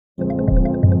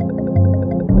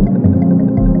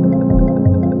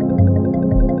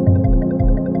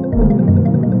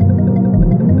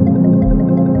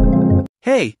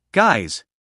Hey, guys.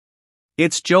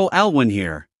 It's Alwyn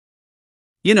here.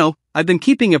 You know, I've been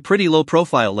keeping a pretty low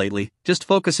profile lately, just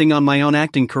focusing on my own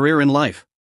acting career in life.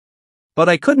 But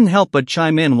I couldn't help but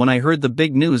chime in when I heard the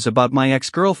big news about my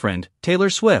ex-girlfriend, Taylor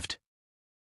Swift.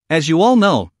 As you all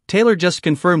know, Taylor just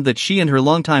confirmed that she and her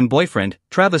longtime boyfriend,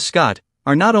 Travis Scott,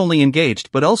 are not only engaged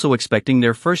but also expecting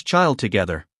their first child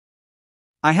together.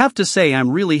 I have to say I'm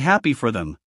really happy for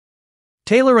them.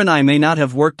 Taylor and I may not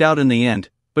have worked out in the end,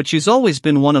 but she's always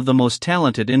been one of the most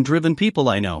talented and driven people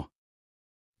I know.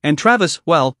 And Travis,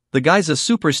 well, the guy's a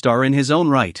superstar in his own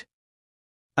right.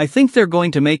 I think they're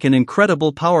going to make an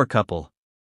incredible power couple.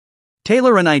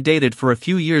 Taylor and I dated for a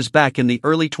few years back in the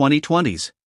early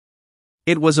 2020s.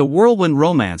 It was a whirlwind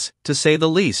romance, to say the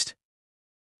least.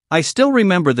 I still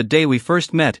remember the day we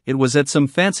first met. It was at some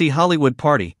fancy Hollywood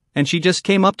party, and she just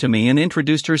came up to me and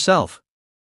introduced herself.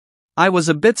 I was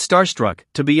a bit starstruck,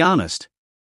 to be honest.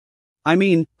 I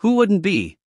mean, who wouldn't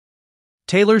be?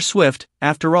 Taylor Swift,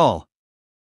 after all.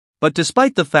 But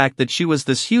despite the fact that she was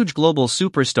this huge global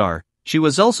superstar, she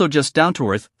was also just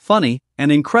down-to-earth, funny,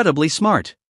 and incredibly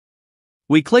smart.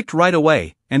 We clicked right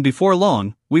away, and before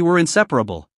long, we were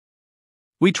inseparable.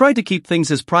 We tried to keep things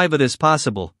as private as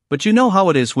possible, but you know how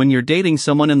it is when you're dating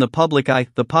someone in the public eye.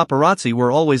 The paparazzi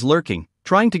were always lurking,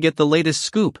 trying to get the latest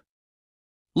scoop.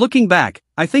 Looking back,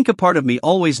 I think a part of me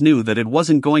always knew that it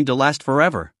wasn't going to last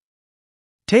forever.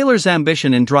 Taylor's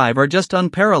ambition and drive are just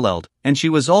unparalleled, and she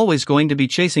was always going to be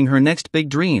chasing her next big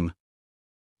dream.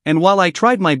 And while I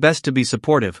tried my best to be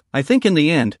supportive, I think in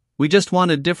the end, we just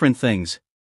wanted different things.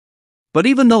 But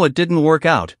even though it didn't work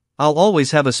out, I'll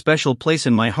always have a special place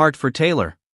in my heart for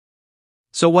Taylor.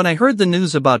 So when I heard the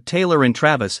news about Taylor and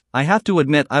Travis, I have to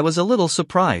admit I was a little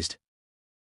surprised.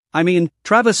 I mean,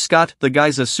 Travis Scott, the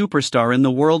guy's a superstar in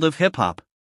the world of hip-hop.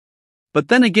 But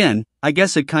then again, I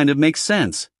guess it kind of makes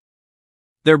sense.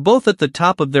 They're both at the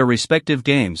top of their respective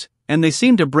games, and they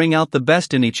seem to bring out the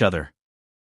best in each other.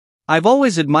 I've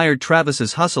always admired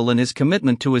Travis's hustle and his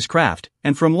commitment to his craft,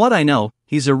 and from what I know,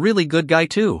 he's a really good guy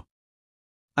too.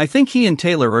 I think he and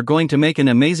Taylor are going to make an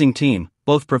amazing team,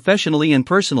 both professionally and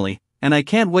personally, and I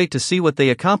can't wait to see what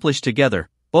they accomplish together,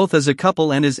 both as a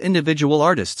couple and as individual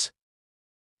artists.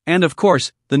 And of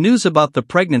course, the news about the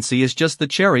pregnancy is just the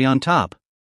cherry on top.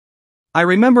 I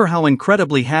remember how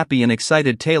incredibly happy and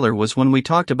excited Taylor was when we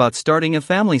talked about starting a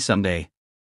family someday.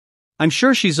 I'm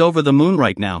sure she's over the moon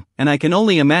right now, and I can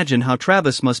only imagine how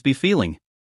Travis must be feeling.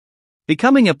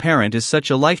 Becoming a parent is such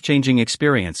a life-changing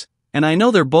experience, and I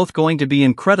know they're both going to be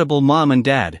incredible mom and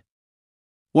dad.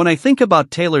 When I think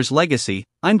about Taylor's legacy,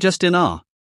 I'm just in awe.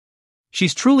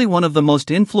 She's truly one of the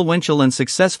most influential and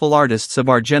successful artists of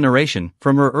our generation,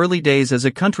 from her early days as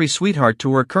a country sweetheart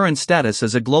to her current status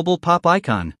as a global pop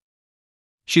icon.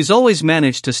 She's always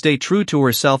managed to stay true to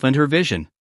herself and her vision.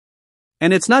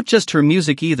 And it's not just her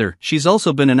music either, she's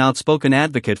also been an outspoken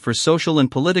advocate for social and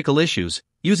political issues,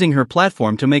 using her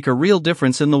platform to make a real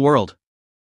difference in the world.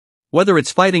 Whether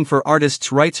it's fighting for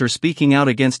artists' rights or speaking out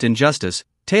against injustice,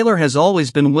 Taylor has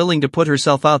always been willing to put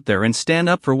herself out there and stand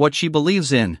up for what she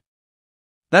believes in.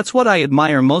 That's what I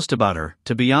admire most about her,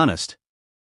 to be honest.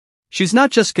 She's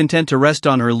not just content to rest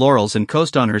on her laurels and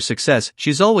coast on her success,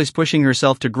 she's always pushing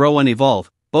herself to grow and evolve,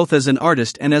 both as an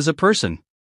artist and as a person.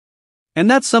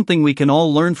 And that's something we can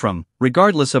all learn from,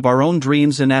 regardless of our own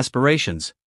dreams and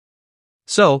aspirations.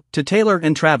 So, to Taylor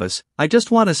and Travis, I just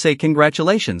want to say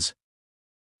congratulations.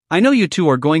 I know you two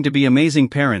are going to be amazing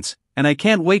parents, and I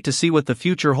can't wait to see what the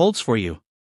future holds for you.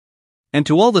 And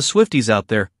to all the Swifties out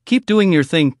there, keep doing your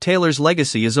thing. Taylor's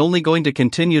legacy is only going to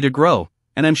continue to grow,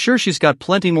 and I'm sure she's got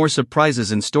plenty more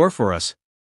surprises in store for us.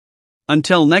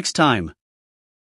 Until next time.